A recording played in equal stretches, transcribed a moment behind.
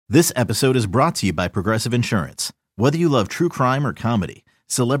This episode is brought to you by Progressive Insurance. Whether you love true crime or comedy,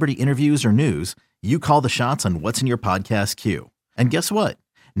 celebrity interviews or news, you call the shots on what's in your podcast queue. And guess what?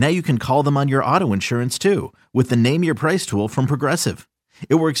 Now you can call them on your auto insurance too with the Name Your Price tool from Progressive.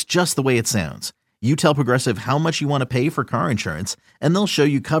 It works just the way it sounds. You tell Progressive how much you want to pay for car insurance, and they'll show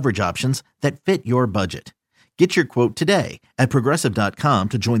you coverage options that fit your budget. Get your quote today at Progressive.com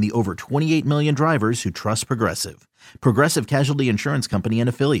to join the over 28 million drivers who trust Progressive. Progressive Casualty Insurance Company and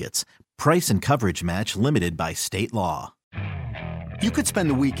Affiliates. Price and coverage match limited by state law. You could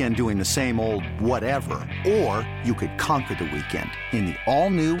spend the weekend doing the same old whatever, or you could conquer the weekend in the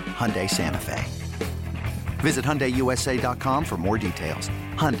all-new Hyundai Santa Fe. Visit HyundaiUSA.com for more details.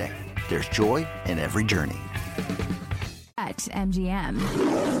 Hyundai, there's joy in every journey. At MGM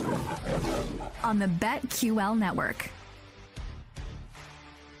on the BetQL network.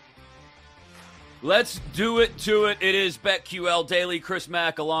 Let's do it to it. It is BetQL Daily. Chris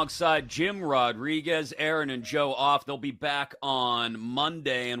Mack alongside Jim Rodriguez, Aaron and Joe off. They'll be back on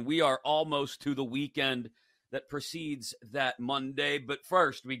Monday, and we are almost to the weekend that precedes that Monday. But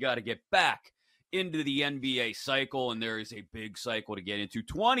first, we got to get back into the NBA cycle, and there is a big cycle to get into.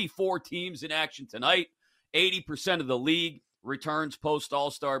 24 teams in action tonight. 80% of the league returns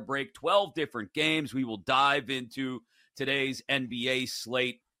post-All-Star break. 12 different games. We will dive into today's NBA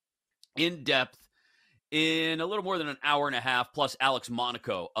slate in depth in a little more than an hour and a half, plus Alex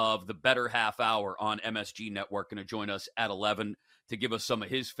Monaco of the Better Half Hour on MSG Network going to join us at 11 to give us some of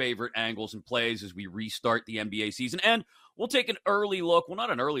his favorite angles and plays as we restart the NBA season. And we'll take an early look, well,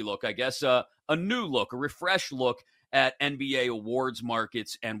 not an early look, I guess, a new look, a refreshed look at NBA awards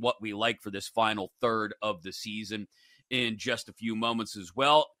markets and what we like for this final third of the season in just a few moments as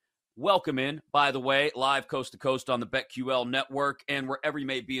well. Welcome in, by the way, live coast to coast on the BetQL network and wherever you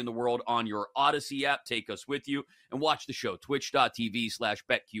may be in the world on your Odyssey app. Take us with you and watch the show,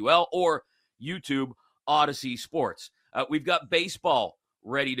 twitch.tv/BetQL or YouTube Odyssey Sports. We've got baseball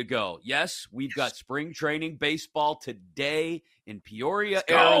ready to go. Yes, we've got spring training baseball today in Peoria,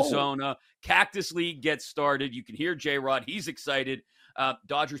 Arizona. Cactus League gets started. You can hear J-Rod. He's excited.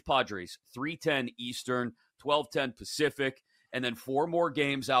 Dodgers-Padres, 3:10 Eastern, 12:10 Pacific, and then 4 more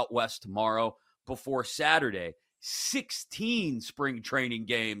games out west tomorrow before Saturday. 16 spring training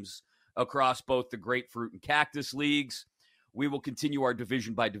games across both the Grapefruit and Cactus Leagues. We will continue our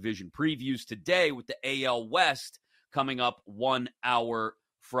division-by-division previews today with the AL West coming up 1 hour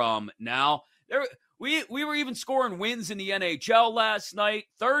from now. We were even scoring wins in the NHL last night.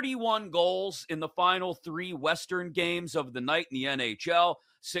 31 goals in the final 3 Western games of the night in the NHL.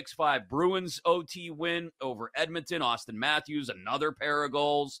 6-5 Bruins OT win over Edmonton. Austin Matthews, another pair of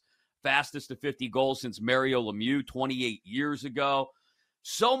goals. Fastest to 50 goals since Mario Lemieux 28 years ago.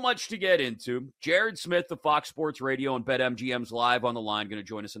 So much to get into. Jared Smith of Fox Sports Radio and BetMGM's Live on the Line going to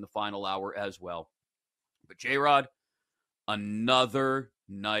join us in the final hour as well. But J-Rod, another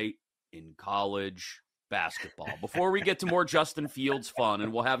night in college basketball. Before we get to more Justin Fields fun,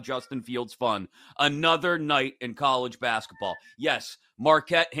 and we'll have Justin Fields fun, another night in college basketball. Yes,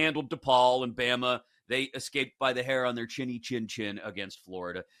 Marquette handled DePaul and Bama. They escaped by the hair on their chinny chin against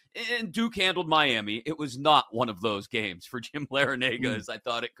Florida. And Duke handled Miami. It was not one of those games for Jim Larinaga as I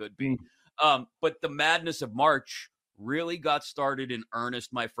thought it could be. But the madness of March really got started in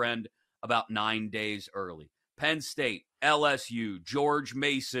earnest, my friend, about 9 days early. Penn State, LSU, George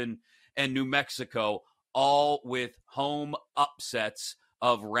Mason, and New Mexico, all with home upsets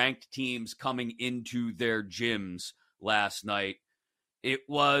of ranked teams coming into their gyms last night. It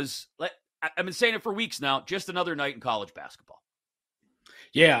was, I've been saying it for weeks now, just another night in college basketball.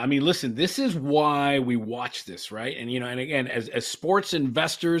 Yeah, I mean, listen, this is why we watch this, right? And, and again, as sports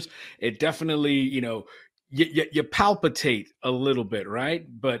investors, it definitely, you palpitate a little bit, right?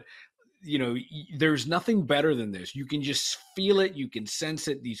 But there's nothing better than this. You can just feel it. You can sense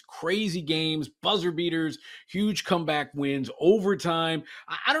it. These crazy games, buzzer beaters, huge comeback wins, overtime.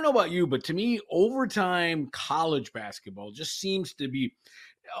 I don't know about you, but to me, overtime college basketball just seems to be,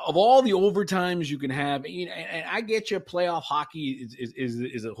 of all the overtimes you can have, and I get you, playoff hockey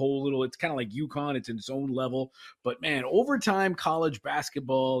is a whole little, it's kind of like UConn, it's in its own level. But man, overtime college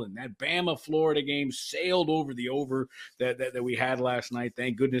basketball and that Bama Florida game sailed over the over that we had last night.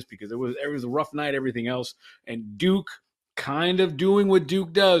 Thank goodness, because it was a rough night, everything else. And Duke kind of doing what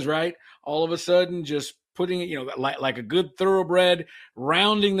Duke does, right? All of a sudden, just putting it, like a good thoroughbred,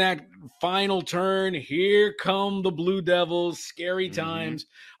 rounding that final turn. Here come the Blue Devils. Scary times.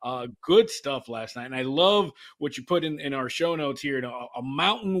 Good stuff last night. And I love what you put in our show notes here. A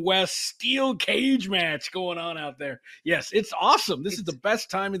Mountain West steel cage match going on out there. Yes, it's awesome. This is the best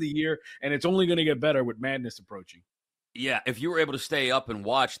time of the year, and it's only going to get better with madness approaching. Yeah, if you were able to stay up and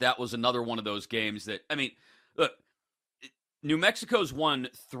watch, that was another one of those games that, I mean, look, New Mexico's won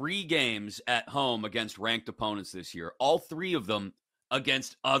 3 games at home against ranked opponents this year, all 3 of them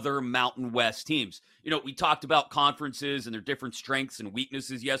against other Mountain West teams. You know, we talked about conferences and their different strengths and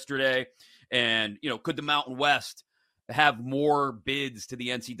weaknesses yesterday. And, you know, could the Mountain West have more bids to the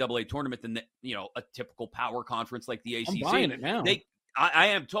NCAA tournament than, a typical power conference like the ACC? I'm buying it now. I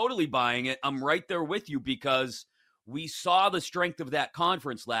am totally buying it. I'm right there with you because we saw the strength of that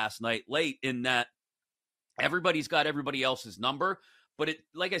conference last night late in that everybody's got everybody else's number. But it,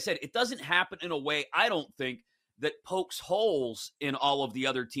 like I said, it doesn't happen in a way, I don't think, that pokes holes in all of the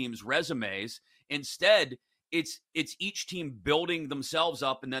other teams' resumes. Instead, it's each team building themselves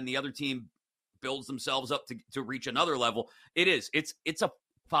up, and then the other team builds themselves up to reach another level. It's a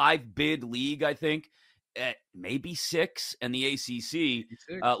 5-bid league, I think, at maybe 6, and the ACC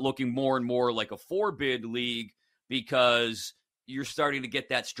looking more and more like a 4-bid league because you're starting to get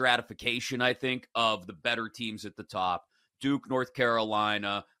that stratification, I think, of the better teams at the top. Duke, North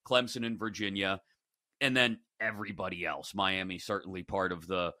Carolina, Clemson, and Virginia, and then everybody else. Miami certainly part of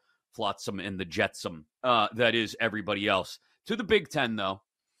the flotsam and the jetsam. That is everybody else. To the Big Ten, though,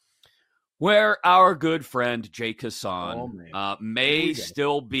 where our good friend Jake Hassan may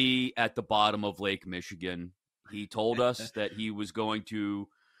still be at the bottom of Lake Michigan. He told us that he was going to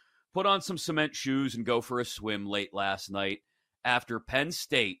put on some cement shoes and go for a swim late last night after Penn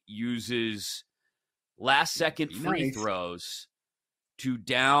State uses last-second free throws to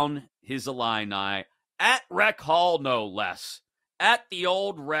down his Illini at Rec Hall, no less. At the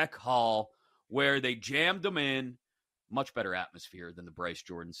old Rec Hall, where they jammed them in. Much better atmosphere than the Bryce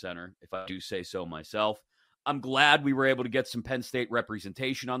Jordan Center, if I do say so myself. I'm glad we were able to get some Penn State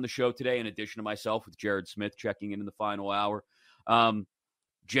representation on the show today, in addition to myself with Jared Smith checking in the final hour.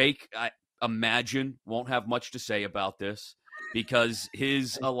 Jake, I imagine, won't have much to say about this because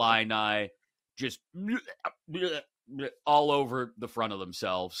his Illini just all over the front of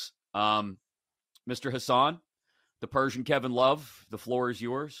themselves. Mr. Hassan, the Persian Kevin Love, the floor is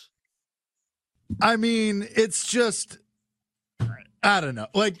yours. I mean, it's just, I don't know.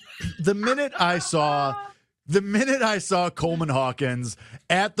 Like, the minute I saw Coleman Hawkins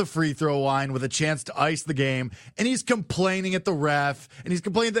at the free throw line with a chance to ice the game, and he's complaining at the ref, and he's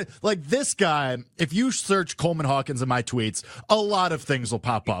complaining that, like, this guy, if you search Coleman Hawkins in my tweets, a lot of things will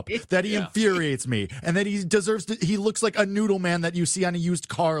pop up that he infuriates me, and that he deserves to, he looks like a noodle man that you see on a used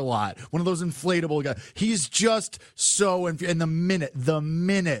car lot, one of those inflatable guys. He's just so, and the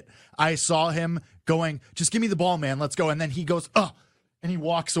minute I saw him going, just give me the ball, man, let's go, and then he goes, and he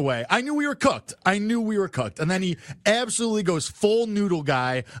walks away. I knew we were cooked. And then he absolutely goes full noodle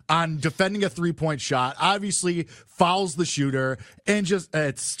guy on defending a 3-point shot, obviously fouls the shooter, and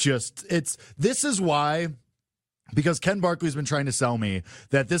this is why, because Ken Barkley's been trying to sell me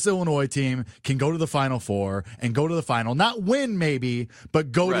that this Illinois team can go to the Final Four and go to the final, not win maybe,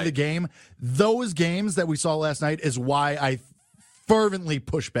 but go to the game. Those games that we saw last night is why I fervently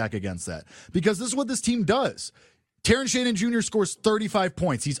push back against that, because this is what this team does. Terrence Shannon Jr. scores 35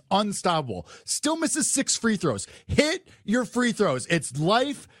 points. He's unstoppable. Still misses 6 free throws. Hit your free throws. It's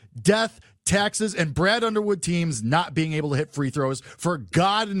life, death, taxes, and Brad Underwood teams not being able to hit free throws for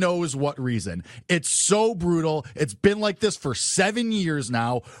God knows what reason. It's so brutal. It's been like this for 7 years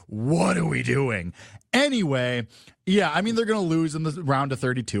now. What are we doing? Anyway, yeah, I mean, they're going to lose in the round of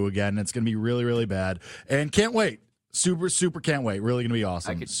 32 again. It's going to be really, really bad. And can't wait. Super can't wait. Really going to be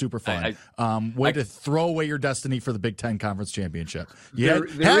awesome. Super fun. Way to throw away your destiny for the Big Ten Conference Championship. You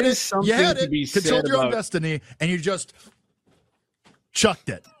had it. Controlled your own destiny, and you just chucked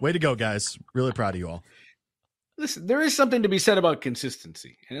it. Way to go, guys. Really proud of you all. Listen, there is something to be said about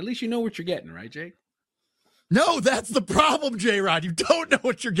consistency, and at least you know what you're getting, right, Jake? No, that's the problem, J-Rod. You don't know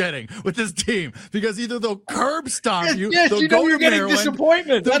what you're getting with this team because either they'll curb stomp you, they'll go to Maryland,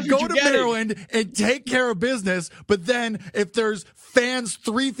 disappointment. They'll go to Maryland and take care of business, but then if there's fans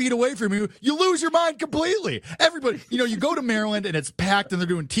 3 feet away from you, you lose your mind completely. Everybody, you go to Maryland and it's packed and they're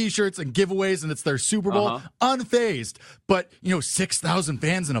doing T-shirts and giveaways and it's their Super Bowl, unfazed. But, 6,000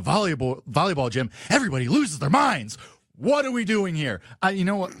 fans in a volleyball gym, everybody loses their minds. What are we doing here? You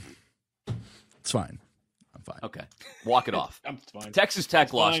know what? It's fine. Fine. Okay. Walk it off. I'm fine. Texas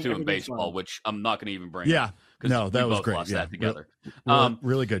Tech lost too in baseball, which I'm not going to even bring up. No, that was great. Lost that together.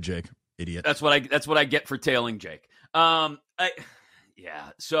 Really good, Jake. Idiot. That's what I get for tailing Jake.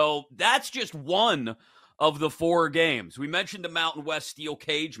 So that's just one of the 4 games. We mentioned the Mountain West Steel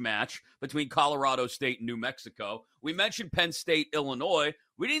Cage match between Colorado State and New Mexico. We mentioned Penn State, Illinois.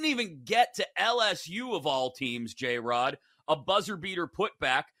 We didn't even get to LSU of all teams, J-Rod, a buzzer beater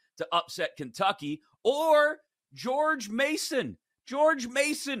putback to upset Kentucky, or George Mason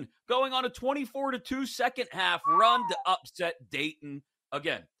going on a 24-2 second half run to upset Dayton.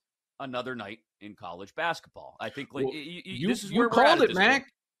 Again, another night in college basketball. I think this is where we're at it, Mac.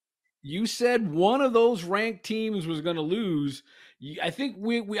 You said one of those ranked teams was going to lose. I think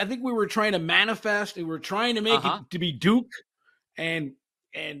we were trying to manifest, and we were trying to make it to be Duke, and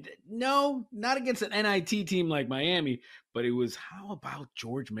no, not against an NIT team like Miami, but it was, how about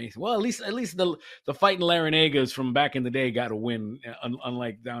George Mason? Well, at least the fighting Larinagas from back in the day got a win,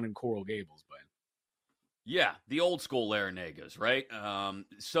 unlike down in Coral Gables. But yeah, the old school Larinagas, right?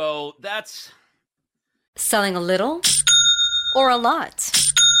 So that's selling a little or a lot.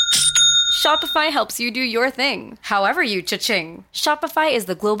 Shopify helps you do your thing, however you cha-ching. Shopify is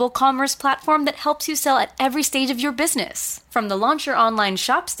the global commerce platform that helps you sell at every stage of your business. From the launch your online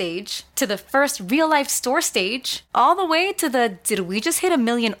shop stage, to the first real-life store stage, all the way to the did we just hit 1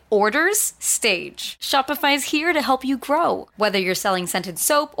 million orders stage. Shopify is here to help you grow. Whether you're selling scented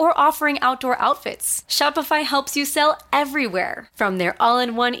soap or offering outdoor outfits, Shopify helps you sell everywhere. From their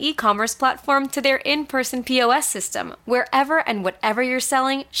all-in-one e-commerce platform to their in-person POS system, wherever and whatever you're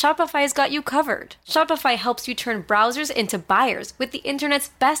selling, Shopify's got you covered. Shopify helps you turn browsers into buyers with the internet's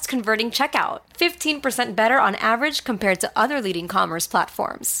best converting checkout. 15% better on average compared to other leading commerce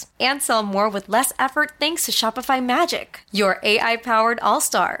platforms. And sell more with less effort thanks to Shopify Magic, your AI-powered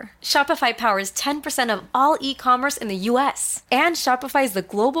all-star. Shopify powers 10% of all e-commerce in the U.S. And Shopify is the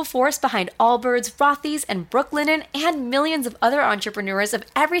global force behind Allbirds, Rothy's, and Brooklinen, and millions of other entrepreneurs of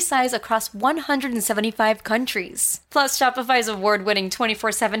every size across 175 countries. Plus, Shopify's award-winning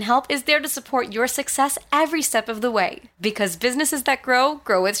 24/7 help is there to support your success every step of the way. Because businesses that grow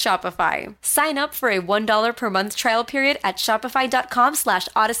with Shopify. Sign up for a $1 per month trial period at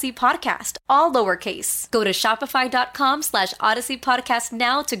shopify.com/Odyssey Podcast, all lowercase. Go to shopify.com/Odyssey Podcast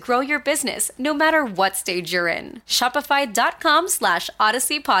now to grow your business, no matter what stage you're in.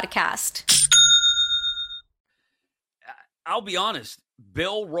 Shopify.com/Odyssey Podcast. I'll be honest.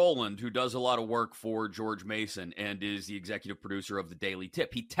 Bill Rowland, who does a lot of work for George Mason and is the executive producer of the Daily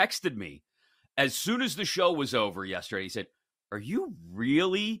Tip, he texted me as soon as the show was over yesterday. He said, "Are you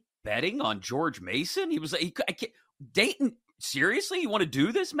really betting on George Mason?" He was like, I can't, Dayton, seriously? You want to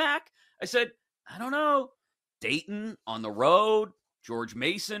do this, Mac? I said, I don't know. Dayton on the road, George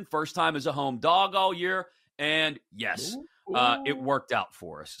Mason, first time as a home dog all year. And yes, it worked out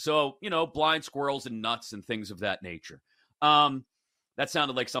for us. So, blind squirrels and nuts and things of that nature. That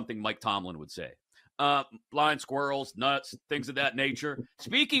sounded like something Mike Tomlin would say. Blind squirrels, nuts, things of that nature.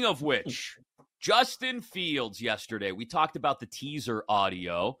 Speaking of which, Justin Fields yesterday, we talked about the teaser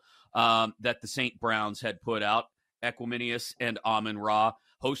audio that the St. Browns had put out. Equiminius and Amon-Ra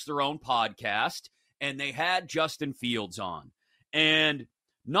host their own podcast, and they had Justin Fields on. And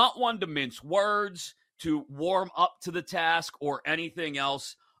not one to mince words, to warm up to the task or anything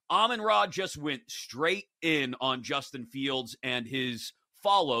else. Amon-Ra just went straight in on Justin Fields and his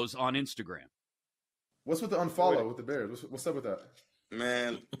follows on Instagram. What's with the unfollow with the Bears? What's up with that?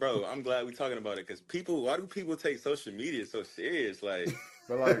 Man, bro, I'm glad we're talking about it because why do people take social media so serious? Like,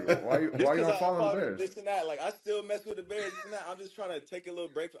 but why you not following the Bears? This and that. Like, I still mess with the Bears. This and that. I'm just trying to take a little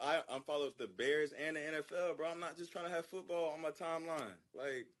break. I'm following the Bears and the NFL, bro. I'm not just trying to have football on my timeline.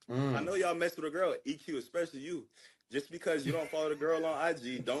 Like, I know y'all mess with a girl, EQ, especially you. Just because you don't follow the girl on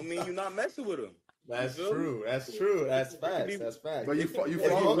IG, don't mean you're not messing with them. That's true. That's true. That's facts. That's facts. But you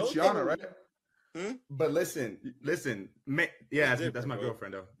follow Luciana, right? But listen, that's my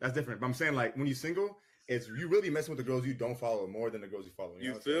girlfriend though. That's different. But I'm saying, like, when you're single, it's you really messing with the girls you don't follow more than the girls you follow.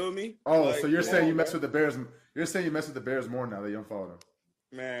 You feel me? Oh, like, so you're saying you mess with the Bears? You're saying you mess with the Bears more now that you don't follow them?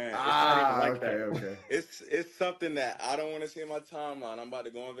 Man, it's not even like that. Okay. It's something that I don't want to see in my timeline. I'm about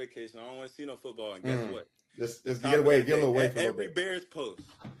to go on vacation. I don't want to see no football. And guess what? Just get a little away from every Bears post.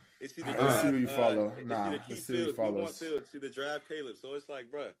 It's either let's see who you follow. Let's see who you follow. It's either Drive Caleb. So it's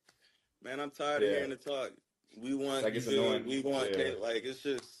like, bro, man, I'm tired of hearing the talk. We want, like, Caleb. Like, it's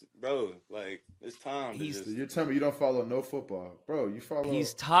just, bro, like, it's time. You're telling me you don't follow no football, bro? You follow?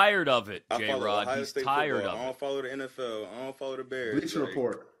 He's tired of it, J-Rod. He's tired of it. I don't follow the NFL. I don't follow the Bears. Bleacher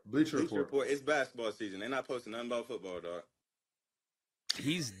Report. It's basketball season. They're not posting nothing about football, dog.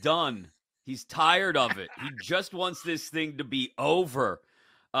 He's done. He's tired of it. He just wants this thing to be over.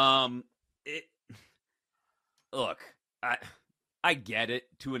 Look, I get it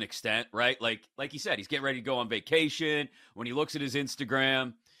to an extent, right? Like you said, he's getting ready to go on vacation. When he looks at his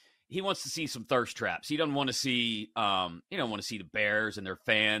Instagram, he wants to see some thirst traps. He doesn't want to see, the Bears and their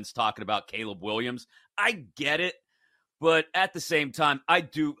fans talking about Caleb Williams. I get it, but at the same time,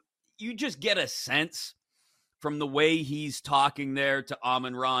 you just get a sense from the way he's talking there to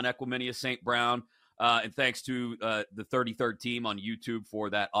Amon-Ra and Equiminius St. Brown and thanks to the 33rd team on YouTube for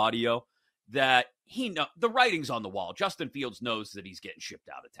that audio, that the writing's on the wall. Justin Fields knows that he's getting shipped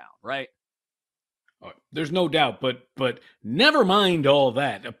out of town, right? There's no doubt, but never mind all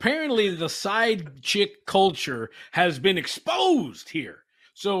that. Apparently, the side chick culture has been exposed here.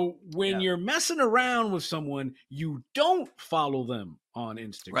 So when you're messing around with someone, you don't follow them on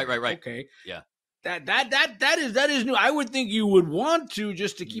Instagram. Right. Okay. Yeah. That is new. I would think you would want to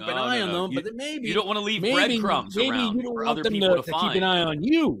just to keep an eye on them, but then maybe you don't want to leave breadcrumbs around you don't for want other them people to keep find. an eye on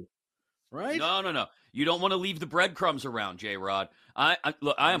you, right? No. You don't want to leave the breadcrumbs around, J-Rod.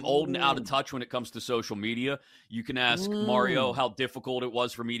 Look, I am old and out of touch when it comes to social media. You can ask Mario how difficult it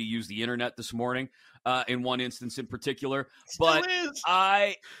was for me to use the internet this morning, in one instance in particular. But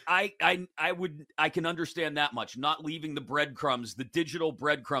I can understand that much, not leaving the breadcrumbs, the digital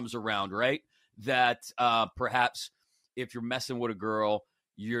breadcrumbs around, right? That perhaps if you're messing with a girl,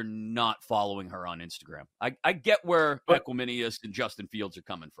 you're not following her on Instagram. I get where Equiminius and Justin Fields are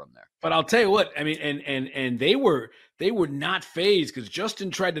coming from there. But I'll tell you what, I mean, and they were not phased because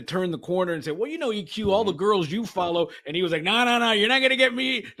Justin tried to turn the corner and say, well, EQ, all the girls you follow. And he was like, no, you're not going to get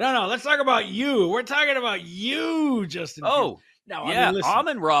me. No, let's talk about you. We're talking about you, Justin Fields. No, yeah, I mean,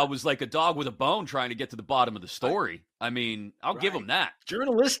 Amon-Ra was like a dog with a bone trying to get to the bottom of the story. I mean, I'll give him that.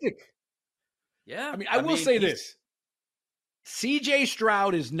 Journalistic. Yeah. I mean, I will say this. CJ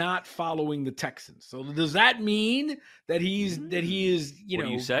Stroud is not following the Texans. So does that mean that he is not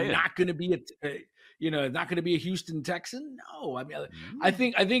going to be not going to be a Houston Texan? No. I mean, I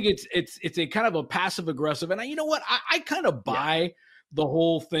think it's a kind of a passive aggressive. And you know what? I kind of buy the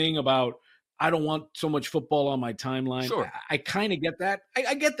whole thing about I don't want so much football on my timeline. Sure. I kind of get that.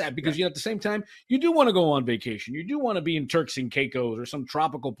 I get that because at the same time, you do want to go on vacation. You do want to be in Turks and Caicos or some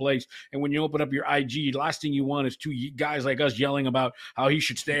tropical place. And when you open up your IG, the last thing you want is two guys like us yelling about how he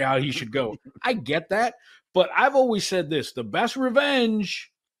should stay, how he should go. I get that. But I've always said this, the best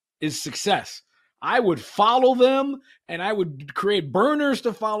revenge is success. I would follow them, and I would create burners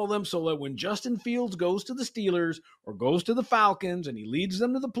to follow them so that when Justin Fields goes to the Steelers or goes to the Falcons and he leads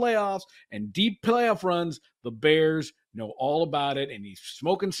them to the playoffs and deep playoff runs, the Bears know all about it, and he's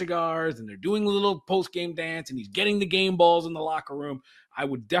smoking cigars, and they're doing a little post-game dance, and he's getting the game balls in the locker room. I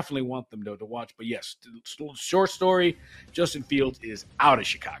would definitely want them to watch. But, yes, short story, Justin Fields is out of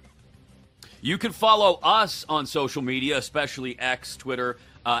Chicago. You can follow us on social media, especially X, Twitter,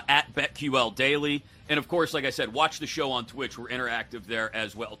 at BetQL Daily. And, of course, like I said, watch the show on Twitch. We're interactive there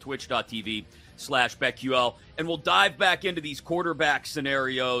as well, twitch.tv/BetQL. And we'll dive back into these quarterback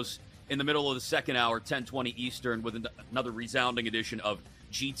scenarios in the middle of the second hour, 10:20 Eastern, with another resounding edition of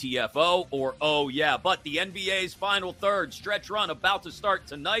GTFO or Oh Yeah. But the NBA's final third stretch run about to start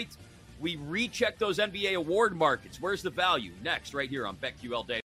tonight. We recheck those NBA award markets. Where's the value? Next, right here on BetQL Daily.